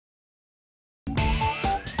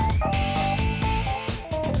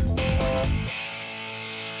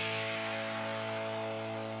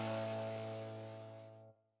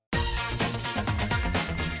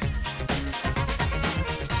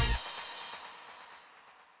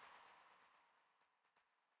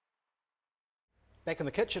Back in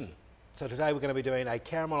the kitchen. So today we're going to be doing a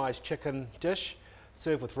caramelised chicken dish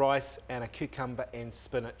served with rice and a cucumber and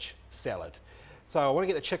spinach salad. So I want to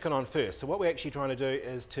get the chicken on first. So what we're actually trying to do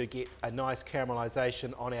is to get a nice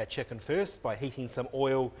caramelisation on our chicken first by heating some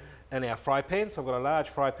oil in our fry pan. So I've got a large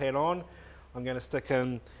fry pan on. I'm going to stick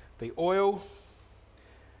in the oil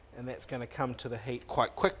and that's going to come to the heat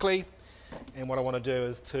quite quickly. And what I want to do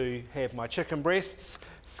is to have my chicken breasts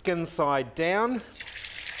skin side down.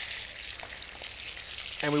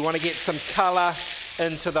 And we want to get some colour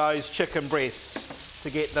into those chicken breasts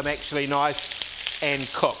to get them actually nice and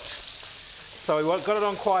cooked. So we've got it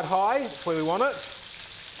on quite high, that's where we want it.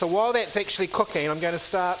 So while that's actually cooking, I'm going to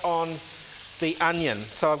start on the onion.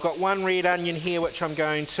 So I've got one red onion here which I'm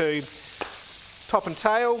going to top and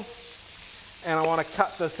tail, and I want to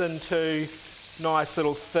cut this into nice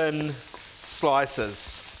little thin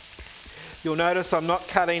slices. You'll notice I'm not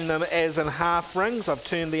cutting them as in half rings. I've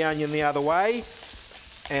turned the onion the other way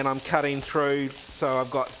and I'm cutting through, so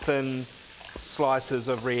I've got thin slices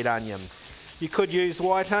of red onion. You could use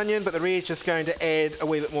white onion, but the red's just going to add a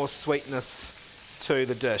wee bit more sweetness to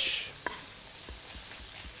the dish.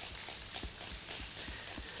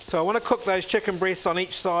 So I want to cook those chicken breasts on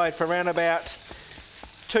each side for around about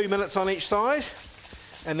 2 minutes on each side,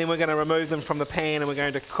 and then we're going to remove them from the pan and we're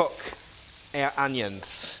going to cook our onions.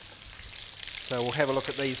 So we'll have a look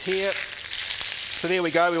at these here. So there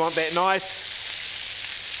we go, we want that nice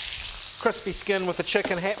crispy skin with the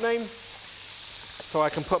chicken happening. So I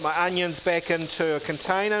can put my onions back into a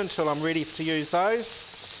container until I'm ready to use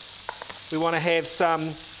those. We want to have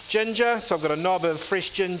some ginger, so I've got a knob of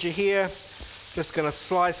fresh ginger here. Just going to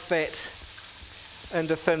slice that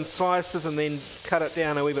into thin slices and then cut it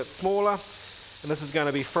down a wee bit smaller. And this is going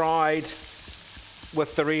to be fried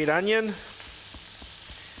with the red onion.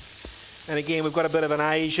 And again, we've got a bit of an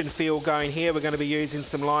Asian feel going here. We're going to be using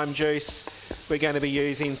some lime juice. We're going to be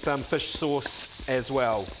using some fish sauce as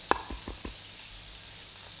well.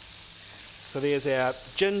 So there's our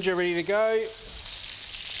ginger ready to go.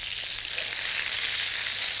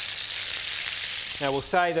 Now we'll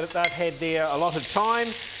say that they've had their allotted time.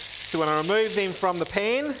 So we're going to remove them from the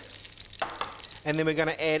pan. And then we're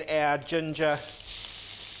going to add our ginger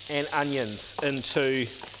and onions into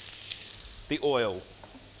the oil.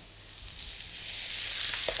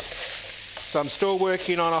 So I'm still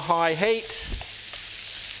working on a high heat,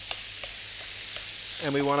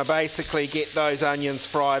 and we want to basically get those onions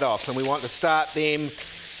fried off, and we want to start them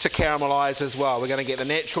to caramelise as well. We're going to get the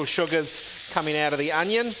natural sugars coming out of the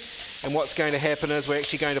onion, and what's going to happen is we're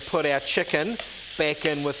actually going to put our chicken back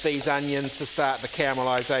in with these onions to start the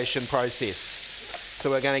caramelisation process. So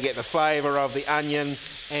we're going to get the flavour of the onion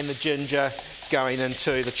and the ginger going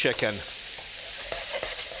into the chicken.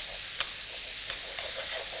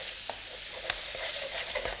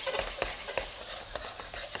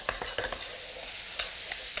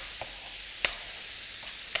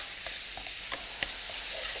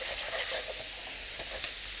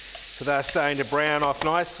 So they're starting to brown off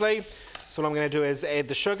nicely. So what I'm going to do is add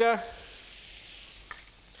the sugar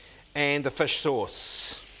and the fish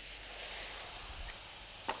sauce.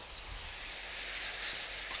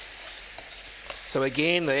 So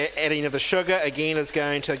again, the adding of the sugar again is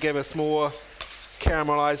going to give us more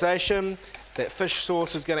caramelisation. That fish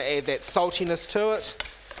sauce is going to add that saltiness to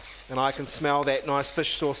it, and I can smell that nice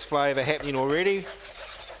fish sauce flavour happening already.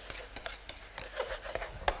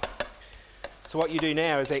 So what you do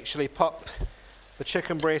now is actually pop the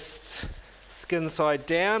chicken breasts skin side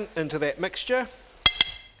down into that mixture.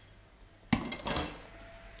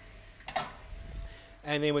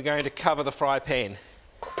 And then we're going to cover the fry pan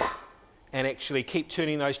and actually keep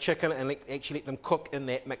turning those chicken and actually let them cook in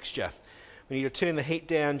that mixture. We need to turn the heat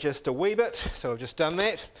down just a wee bit, so I've just done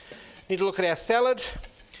that. Need to look at our salad.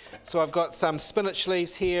 So I've got some spinach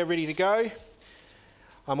leaves here ready to go.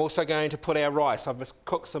 I'm also going to put our rice. I've just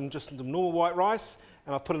cooked some normal white rice,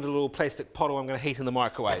 and I've put it in a little plastic pot I'm going to heat in the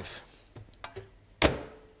microwave.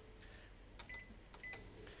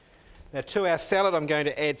 Now to our salad I'm going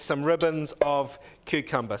to add some ribbons of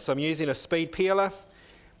cucumber. So I'm using a speed peeler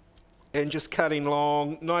and just cutting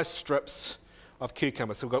long, nice strips of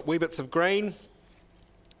cucumber. So we've got wee bits of green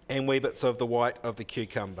and wee bits of the white of the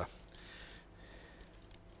cucumber.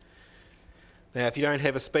 Now if you don't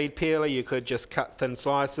have a speed peeler, you could just cut thin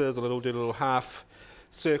slices or do little half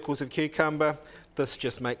circles of cucumber. This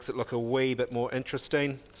just makes it look a wee bit more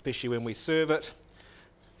interesting, especially when we serve it.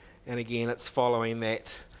 And again, it's following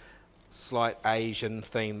that slight Asian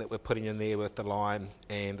theme that we're putting in there with the lime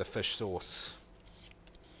and the fish sauce.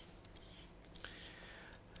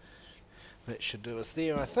 That should do us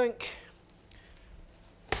there, I think.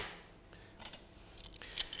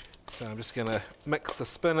 So I'm just going to mix the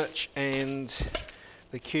spinach and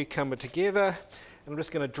the cucumber together, and I'm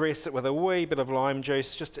just going to dress it with a wee bit of lime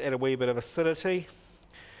juice just to add a wee bit of acidity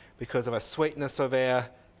because of the sweetness of our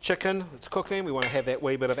chicken that's cooking. We want to have that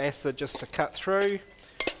wee bit of acid just to cut through.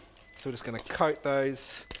 So we're just going to coat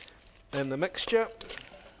those in the mixture.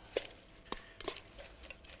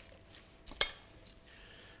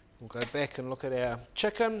 We'll go back and look at our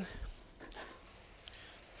chicken.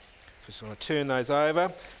 So just want to turn those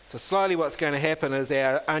over. So slowly what's going to happen is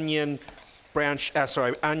our onion,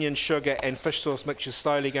 onion, sugar and fish sauce mixture is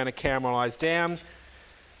slowly going to caramelise down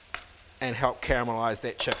and help caramelise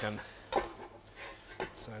that chicken.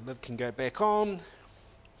 So the lid can go back on.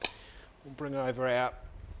 We'll bring over our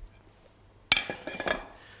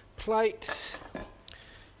plate.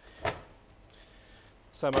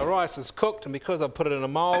 So my rice is cooked, and because I've put it in a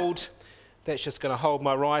mould, that's just going to hold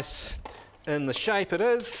my rice in the shape it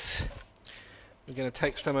is. We're going to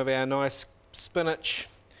take some of our nice spinach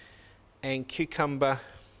and cucumber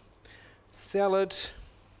salad.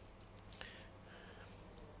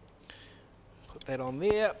 Put that on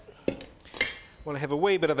there. Want to have a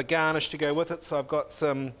wee bit of a garnish to go with it, so I've got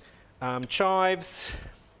some chives,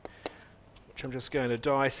 which I'm just going to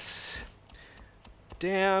dice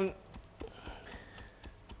down.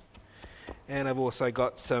 And I've also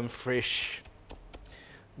got some fresh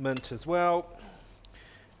mint as well.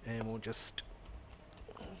 And we'll just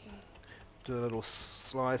do a little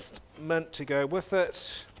sliced mint to go with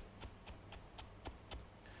it.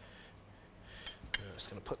 I'm just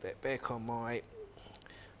going to put that back on my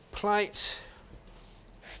plate.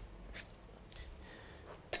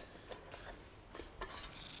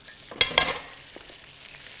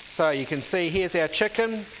 So you can see here's our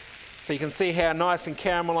chicken. So you can see how nice and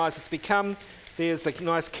caramelised it's become. There's the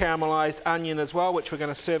nice caramelised onion as well, which we're going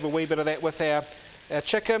to serve a wee bit of that with our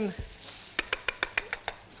chicken.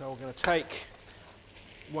 So we're going to take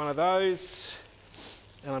one of those,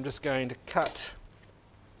 and I'm just going to cut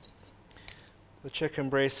the chicken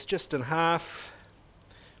breast just in half.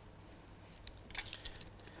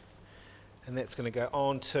 And that's going to go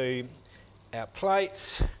onto our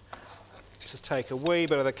plate. Just take a wee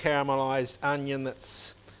bit of the caramelised onion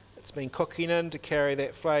that's been cooking in to carry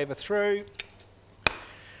that flavour through,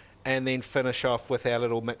 and then finish off with our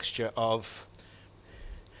little mixture of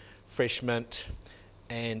fresh mint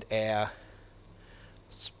and our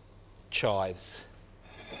chives.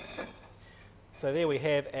 So there we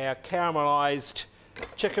have our caramelised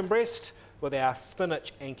chicken breast with our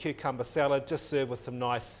spinach and cucumber salad, just served with some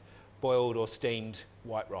nice boiled or steamed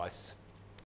white rice.